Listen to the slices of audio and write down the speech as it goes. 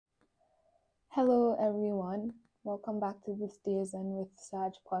Hello, everyone. Welcome back to this Days and with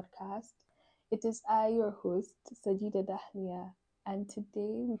Saj podcast. It is I, your host, Sajida Dahlia. And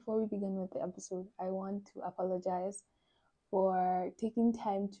today, before we begin with the episode, I want to apologize for taking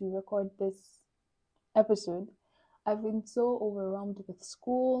time to record this episode. I've been so overwhelmed with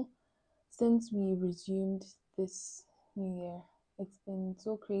school since we resumed this new year. It's been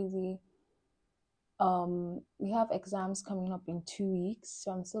so crazy. We have exams coming up in 2 weeks,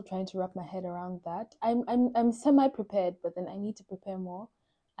 so I'm still trying to wrap my head around that. I'm semi prepared, but then I need to prepare more,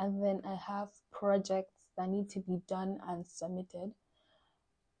 and then I have projects that need to be done and submitted.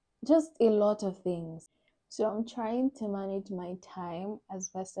 Just a lot of things. So I'm trying to manage my time as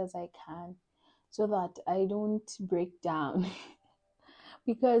best as I can so that I don't break down.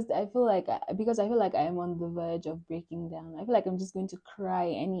 Because I feel like I am on the verge of breaking down. I feel like I'm just going to cry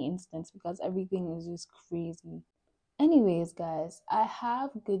any instant because everything is just crazy. Anyways, guys, I have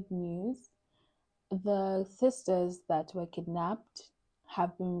good news. The sisters that were kidnapped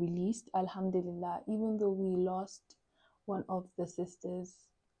have been released, Alhamdulillah, even though we lost one of the sisters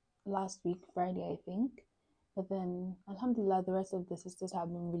last week, Friday, I think. But then, Alhamdulillah, the rest of the sisters have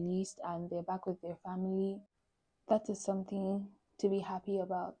been released and they're back with their family. That is something to be happy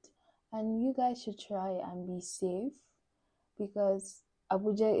about. And you guys should try and be safe because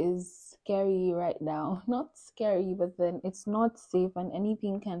Abuja is scary right now. Not scary, but then it's not safe and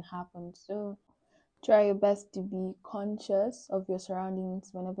anything can happen. So try your best to be conscious of your surroundings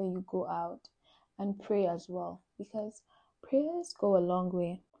whenever you go out and pray as well because prayers go a long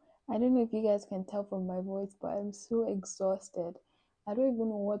way. I don't know if you guys can tell from my voice, but I'm so exhausted. I don't even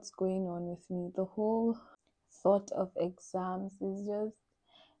know what's going on with me. The whole thought of exams is just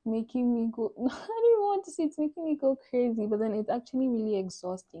making me go I don't even want to say it's making me go crazy, but then it's actually really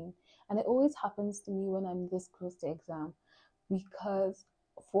exhausting. And it always happens to me when I'm this close to exam because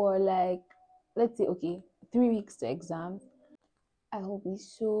for like let's say 3 weeks to exam, I will be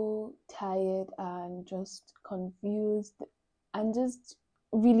so tired and just confused and just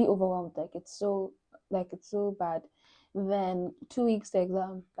really overwhelmed. It's so bad. Then 2 weeks to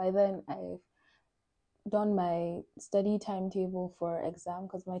exam. By then I've done my study timetable for exam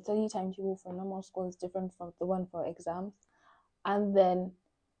because my study timetable for normal school is different from the one for exams. And then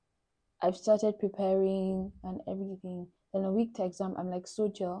I've started preparing and everything. Then a week to exam, I'm like so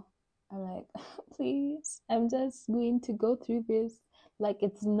chill. I'm like, please, I'm just going to go through this like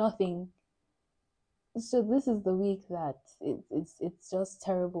it's nothing. So this is the week that it's just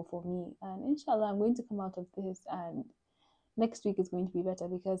terrible for me. And inshallah, I'm going to come out of this and next week is going to be better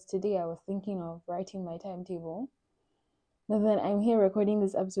because today I was thinking of writing my timetable. But then I'm here recording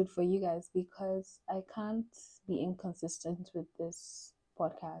this episode for you guys because I can't be inconsistent with this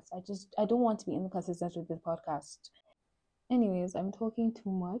podcast. I don't want to be inconsistent with this podcast. Anyways, I'm talking too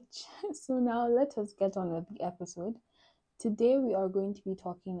much. So now let us get on with the episode. Today we are going to be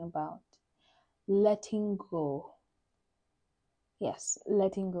talking about letting go. Yes,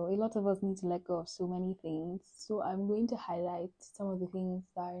 letting go. A lot of us need to let go of so many things. So I'm going to highlight some of the things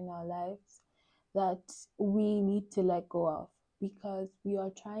that are in our lives that we need to let go of because we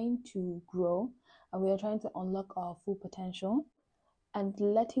are trying to grow and we are trying to unlock our full potential. And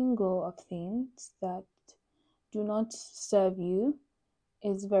letting go of things that do not serve you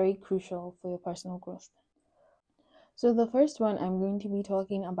is very crucial for your personal growth. So the first one I'm going to be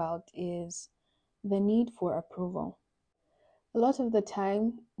talking about is the need for approval. A lot of the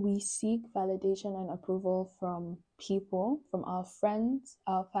time, we seek validation and approval from people, from our friends,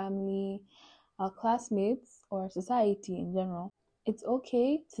 our family, our classmates, or society in general. It's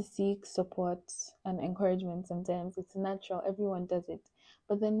okay to seek support and encouragement sometimes. It's natural, everyone does it.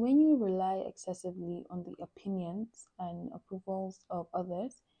 But then when you rely excessively on the opinions and approvals of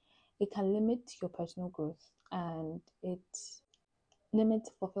others, it can limit your personal growth and it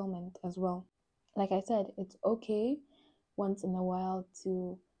limits fulfillment as well. Like I said, it's okay once in a while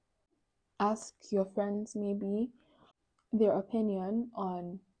to ask your friends maybe their opinion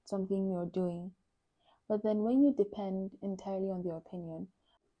on something you're doing. But then when you depend entirely on their opinion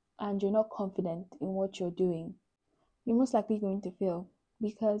and you're not confident in what you're doing, you're most likely going to fail.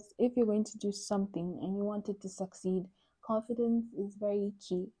 Because if you're going to do something and you want it to succeed, confidence is very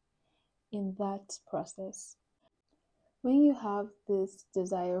key in that process. When you have this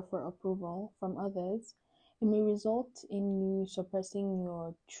desire for approval from others, it may result in you suppressing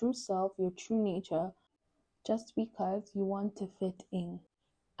your true self, your true nature, just because you want to fit in.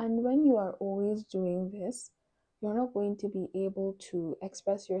 And when you are always doing this, you're not going to be able to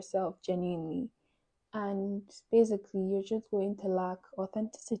express yourself genuinely. And basically, you're just going to lack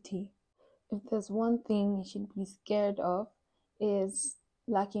authenticity. If there's one thing you should be scared of, is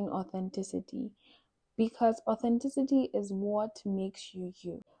lacking authenticity, because authenticity is what makes you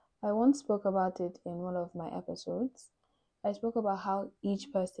you. I once spoke about it in one of my episodes. I spoke about how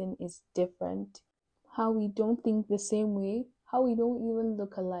each person is different, how we don't think the same way, how we don't even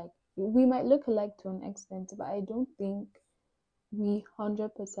look alike. We might look alike to an extent, but I don't think we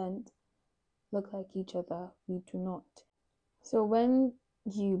 100% look like each other. We do not. So when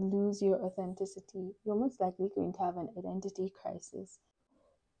you lose your authenticity, you're most likely going to have an identity crisis.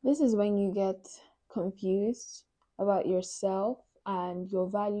 This is when you get confused about yourself and your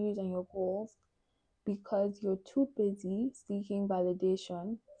values and your goals because you're too busy seeking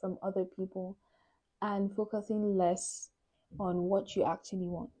validation from other people and focusing less on what you actually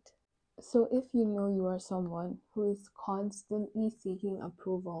want. So, if you know you are someone who is constantly seeking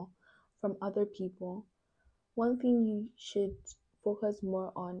approval from other people, one thing you should focus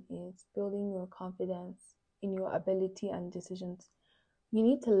more on is building your confidence in your ability and decisions. You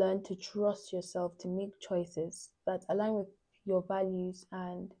need to learn to trust yourself to make choices that align with your values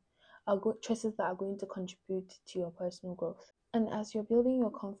and choices that are going to contribute to your personal growth. And as you're building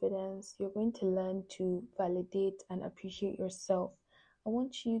your confidence, you're going to learn to validate and appreciate yourself. I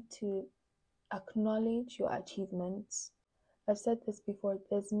want you to acknowledge your achievements. I've said this before,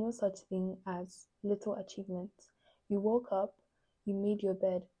 there's no such thing as little achievements. You woke up, you made your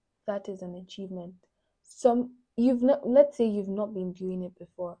bed, that is an achievement. Let's say you've not been doing it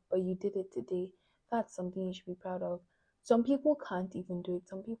before, but you did it today. That's something you should be proud of. Some people can't even do it.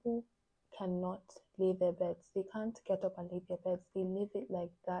 Some people cannot lay their beds. They can't get up and lay their beds. They live it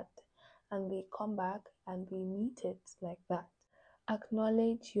like that. And they come back and they meet it like that.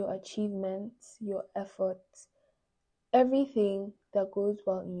 Acknowledge your achievements, your efforts, everything that goes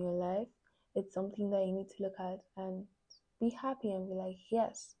well in your life. It's something that you need to look at and be happy and be like,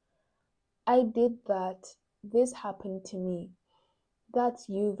 yes, I did that. This happened to me. That's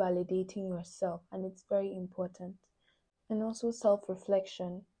you validating yourself, and it's very important. And also self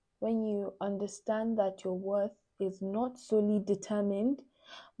reflection. When you understand that your worth is not solely determined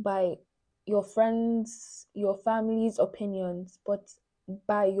by your friends, your family's opinions, but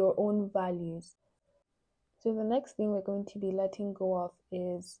by your own values. So, the next thing we're going to be letting go of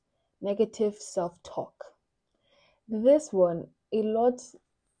is negative self talk. This one, I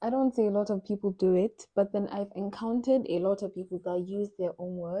don't say a lot of people do it, but then I've encountered a lot of people that use their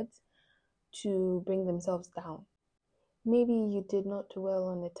own words to bring themselves down. Maybe you did not do well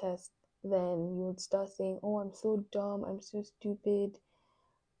on a test, then you would start saying, oh, I'm so dumb, I'm so stupid,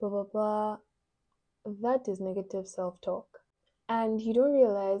 blah, blah, blah. That is negative self talk. And you don't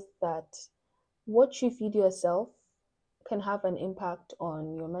realize that what you feed yourself can have an impact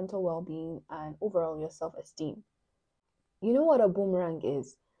on your mental well being and overall your self esteem. You know what a boomerang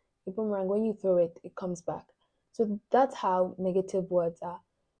is? A boomerang, when you throw it, it comes back. So that's how negative words are.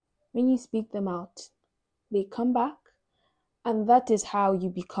 When you speak them out, they come back, and that is how you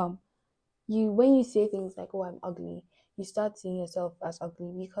become. When you say things like, "Oh, I'm ugly," you start seeing yourself as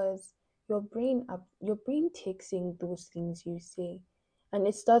ugly because your brain takes in those things you say, and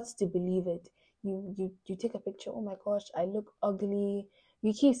it starts to believe it. You take a picture. Oh my gosh, I look ugly.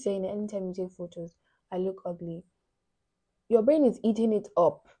 You keep saying it anytime you take photos. I look ugly. Your brain is eating it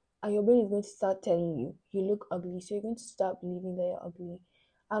up, and your brain is going to start telling you you look ugly, so you're going to start believing that you're ugly.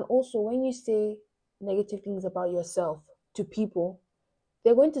 And also, when you say negative things about yourself to people,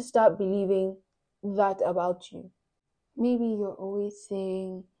 they're going to start believing that about you. Maybe you're always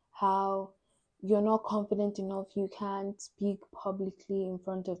saying how you're not confident enough, you can't speak publicly in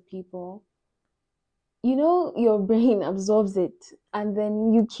front of people. Your brain absorbs it, and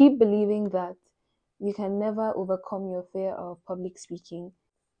then you keep believing that you can never overcome your fear of public speaking.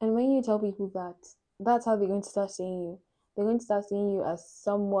 And when you tell people that, that's how they're going to start seeing you. They're going to start seeing you as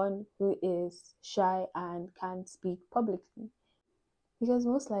someone who is shy and can't speak publicly. Because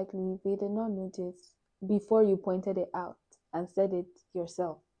most likely they did not notice before you pointed it out and said it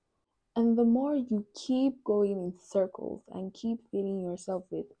yourself. And the more you keep going in circles and keep filling yourself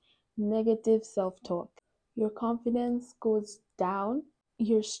with negative self talk, your confidence goes down,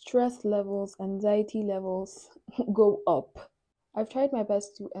 your stress levels, anxiety levels go up. I've tried my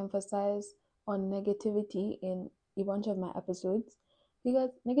best to emphasize on negativity in a bunch of my episodes because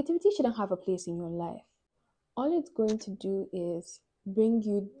negativity shouldn't have a place in your life. All it's going to do is bring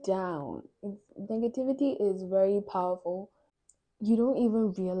you down. Negativity is very powerful. You don't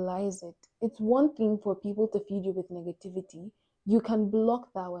even realize it. It's one thing for people to feed you with negativity. You can block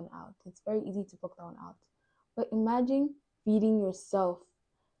that one out. It's very easy to block that one out. But imagine feeding yourself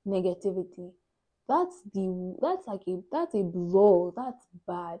negativity. That's a blow. That's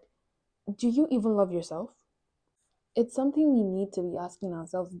bad. Do you even love yourself? It's something we need to be asking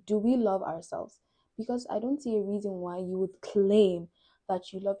ourselves. Do we love ourselves? Because I don't see a reason why you would claim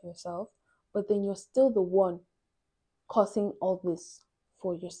that you love yourself, but then you're still the one causing all this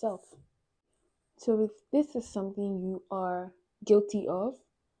for yourself. So if this is something you are guilty of,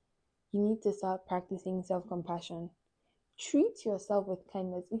 you need to start practicing self-compassion. Treat yourself with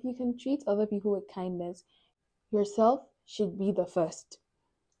kindness. If you can treat other people with kindness, yourself should be the first.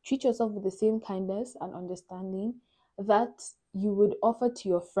 Treat yourself with the same kindness and understanding that you would offer to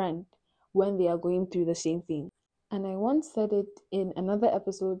your friend when they are going through the same thing. And I once said it in another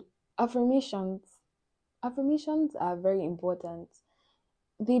episode, affirmations. Affirmations are very important.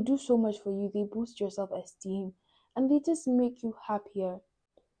 They do so much for you. They boost your self-esteem and they just make you happier.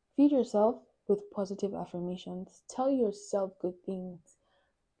 Feed yourself with positive affirmations. Tell yourself good things.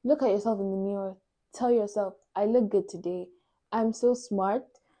 Look at yourself in the mirror. Tell yourself, I look good today. I'm so smart.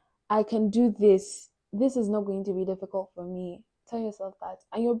 I can do this. This is not going to be difficult for me. Tell yourself that.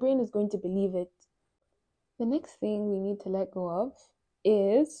 And your brain is going to believe it. The next thing we need to let go of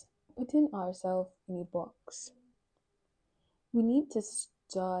is putting ourselves in a box. We need to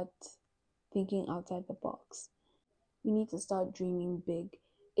start thinking outside the box. We need to start dreaming big.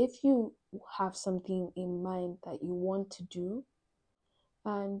 If you have something in mind that you want to do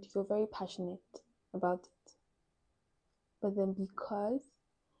and you're very passionate about it, but then because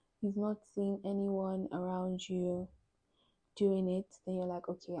you've not seen anyone around you doing it, then you're like,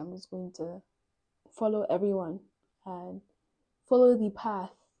 okay, I'm just going to follow everyone and follow the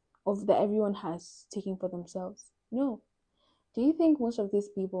path of that everyone has taken for themselves. No. Do you think most of these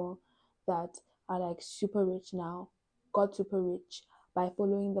people that are like super rich now got super rich by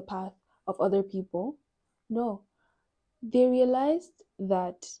following the path of other people? No. They realized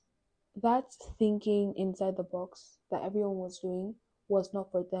that that thinking inside the box that everyone was doing was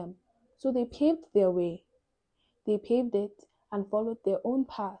not for them. So they paved their way. They paved it and followed their own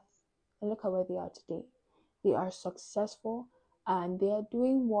path. And look at where they are today. They are successful and they are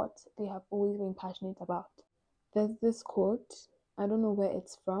doing what they have always been passionate about. There's this quote, I don't know where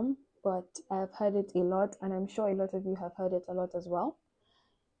it's from, but I've heard it a lot, and I'm sure a lot of you have heard it a lot as well.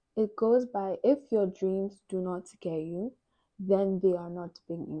 It goes by, if your dreams do not scare you, then they are not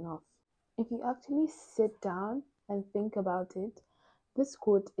big enough. If you actually sit down and think about it, this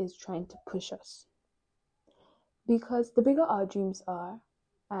quote is trying to push us. Because the bigger our dreams are,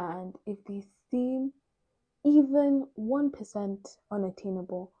 and if they seem even 1%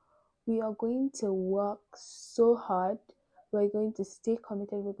 unattainable, we are going to work so hard. We're going to stay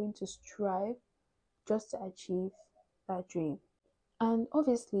committed. We're going to strive just to achieve that dream. And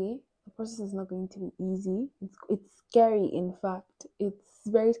obviously, the process is not going to be easy. It's scary, in fact. It's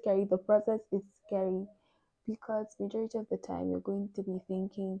very scary. The process is scary because majority of the time you're going to be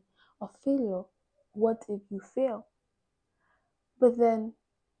thinking of failure. What if you fail? But then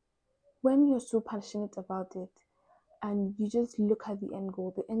when you're so passionate about it and you just look at the end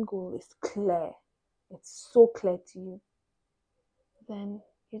goal is clear. It's so clear to you. Then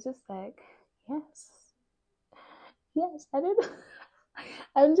you're just like, yes. Yes, I don't know.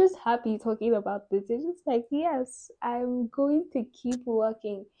 I'm just happy talking about this. It's just like, yes, I'm going to keep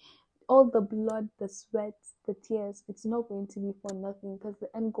working. All the blood, the sweat, the tears, it's not going to be for nothing because the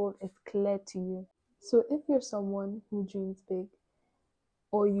end goal is clear to you. So if you're someone who dreams big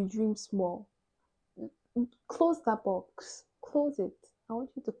or you dream small, close that box. Close it. I want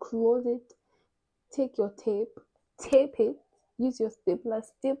you to close it. Take your tape it, use your stapler,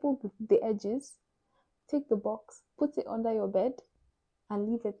 staple the edges, take the box, put it under your bed, and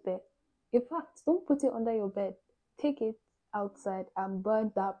leave it there. In fact, don't put it under your bed. Take it outside and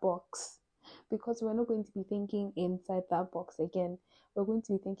burn that box. Because we're not going to be thinking inside that box again. We're going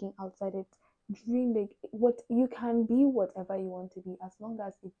to be thinking outside it. Dream big. What you can be whatever you want to be as long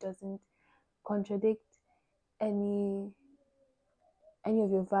as it doesn't contradict any of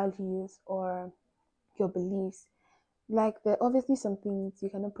your values or your beliefs. Like there are obviously some things you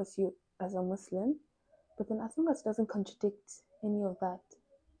cannot pursue as a Muslim, but then as long as it doesn't contradict any of that,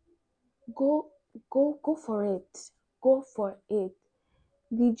 go go for it. Go for it.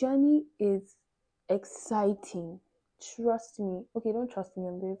 The journey is exciting. Trust me. Okay, don't trust me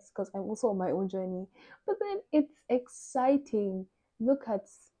on this because I'm also on my own journey. But then it's exciting. Look at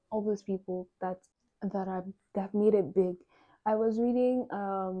all those people that have made it big. I was reading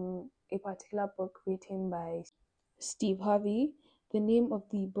a particular book written by Steve Harvey. The name of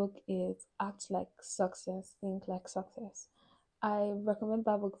the book is Act Like Success, Think Like Success. I recommend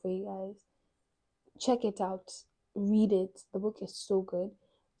that book for you guys. Check it out, read it. The book is so good.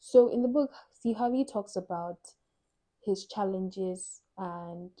 So, in the book, Steve Harvey talks about his challenges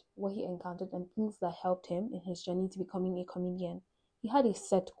and what he encountered and things that helped him in his journey to becoming a comedian. He had a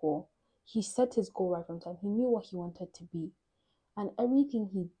set goal. He set his goal right from time. He knew what he wanted to be. And everything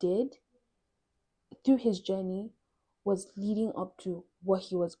he did through his journey was leading up to what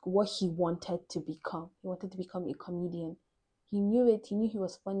he wanted to become. He wanted to become a comedian. He knew it. He knew he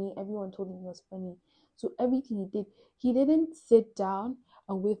was funny. Everyone told him he was funny. So everything he did, he didn't sit down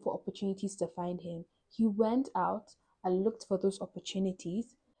and wait for opportunities to find him. He went out and looked for those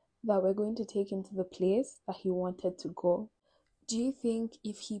opportunities that were going to take him to the place that he wanted to go. Do you think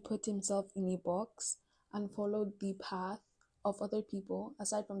if he put himself in a box and followed the path of other people,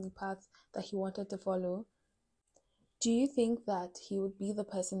 aside from the path that he wanted to follow, do you think that he would be the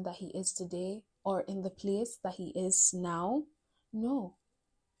person that he is today or in the place that he is now? No,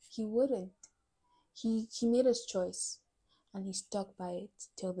 he wouldn't. He made his choice and he stuck by it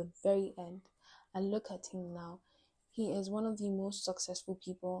till the very end. And look at him now. He is one of the most successful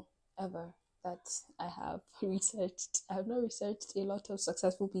people ever that I have researched. I have not researched a lot of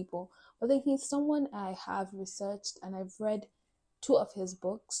successful people, but then he's someone I have researched and I've read 2 of his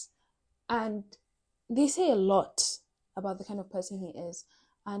books, and they say a lot about the kind of person he is,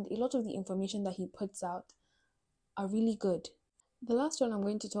 and a lot of the information that he puts out are really good. The last one I'm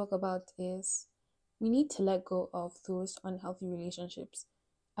going to talk about is we need to let go of those unhealthy relationships.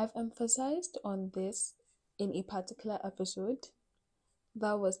 I've emphasized on this in a particular episode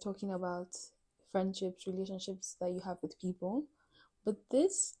that was talking about friendships, relationships that you have with people. But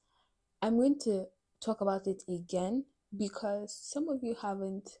this, I'm going to talk about it again because some of you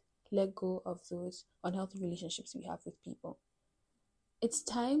haven't let go of those unhealthy relationships we have with people. It's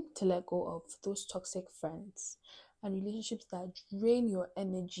time to let go of those toxic friends and relationships that drain your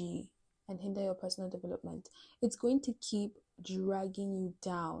energy and hinder your personal development. It's going to keep dragging you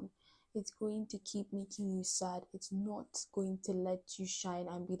down. It's going to keep making you sad. It's not going to let you shine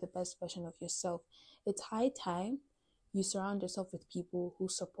and be the best version of yourself. It's high time you surround yourself with people who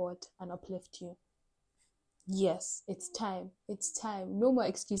support and uplift you. Yes, it's time. It's time. No more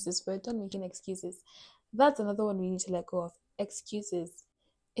excuses. We're done making excuses. That's another one we need to let go of. Excuses.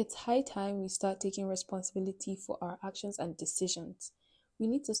 It's high time we start taking responsibility for our actions and decisions. We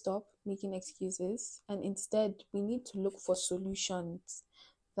need to stop making excuses and instead we need to look for solutions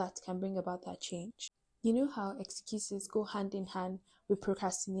that can bring about that change. You know how excuses go hand in hand with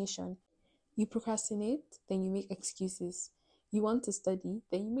procrastination. You procrastinate, then you make excuses. You want to study,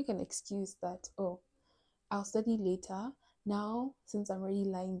 then you make an excuse that, oh, I'll study later. Now, since I'm already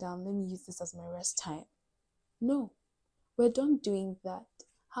lying down, let me use this as my rest time. No, we're done doing that.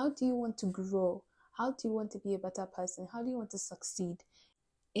 How do you want to grow? How do you want to be a better person? How do you want to succeed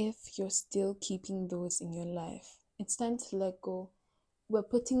if you're still keeping those in your life? It's time to let go. We're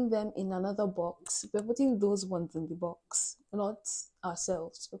putting them in another box. We're putting those ones in the box, not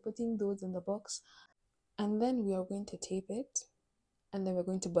ourselves. We're putting those in the box and then we are going to tape it and then we're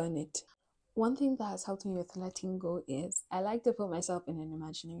going to burn it. One thing that has helped me with letting go is I like to put myself in an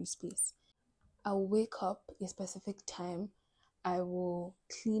imaginary space. I'll wake up a specific time. I will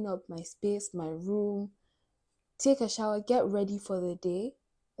clean up my space, my room, take a shower, get ready for the day,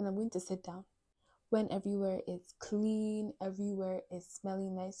 and I'm going to sit down. When everywhere is clean, everywhere is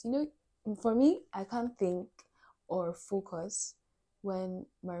smelling nice. You know, for me, I can't think or focus when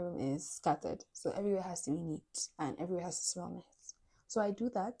my room is scattered. So everywhere has to be neat and everywhere has to smell nice. So I do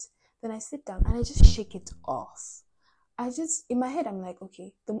that. Then I sit down and I just shake it off. In my head, I'm like,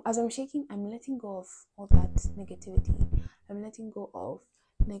 okay, as I'm shaking, I'm letting go of all that negativity. I'm letting go of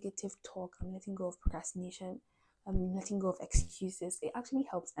negative talk. I'm letting go of procrastination. I'm letting go of excuses. It actually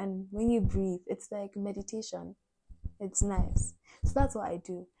helps. And when you breathe, it's like meditation. It's nice. So that's what I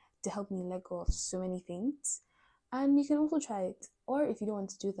do to help me let go of so many things. And you can also try it. Or if you don't want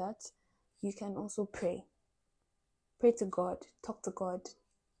to do that, you can also pray. Pray to God. Talk to God.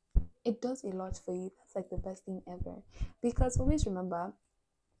 It does a lot for you. That's like the best thing ever. Because always remember,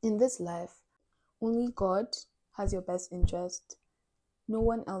 in this life, only God has your best interest. No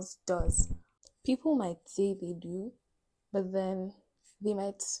one else does. People might say they do, but then they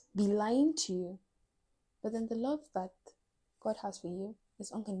might be lying to you. But then the love that God has for you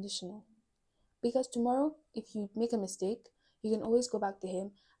is unconditional. Because tomorrow, if you make a mistake, you can always go back to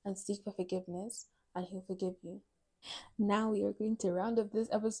Him and seek for forgiveness, and He'll forgive you. Now we are going to round up this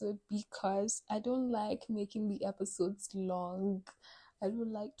episode because I don't like making the episodes long. I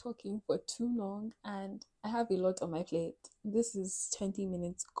don't like talking for too long and I have a lot on my plate. This is 20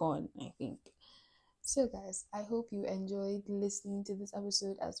 minutes gone, I think. So guys, I hope you enjoyed listening to this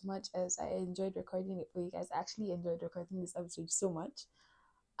episode as much as I enjoyed recording it for you guys. I actually enjoyed recording this episode so much.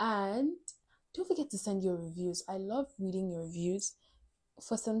 And Don't forget to send your reviews. I love reading your reviews.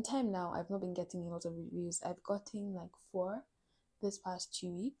 For some time now, I've not been getting a lot of reviews. I've gotten like 4 this past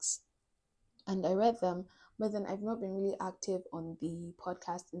 2 weeks, and I read them, but then I've not been really active on the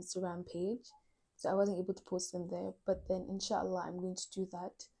podcast Instagram page, so I wasn't able to post them there. But then, inshallah, I'm going to do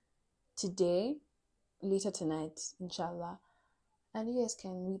that today, later tonight, inshallah. And you guys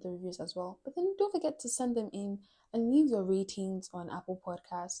can read the reviews as well. But then don't forget to send them in and leave your ratings on Apple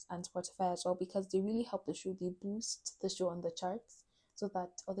Podcasts and Spotify as well, because they really help the show. They boost the show on the charts so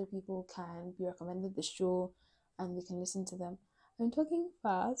that other people can be recommended the show and we can listen to them. I'm talking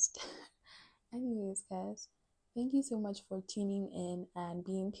fast. Anyways, guys, thank you so much for tuning in and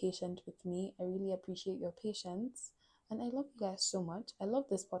being patient with me. I really appreciate your patience. And I love you guys so much. I love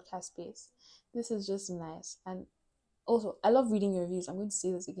this podcast space. This is just nice. And also, I love reading your reviews. I'm going to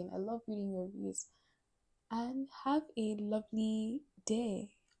say this again. I love reading your reviews. And have a lovely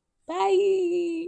day. Bye.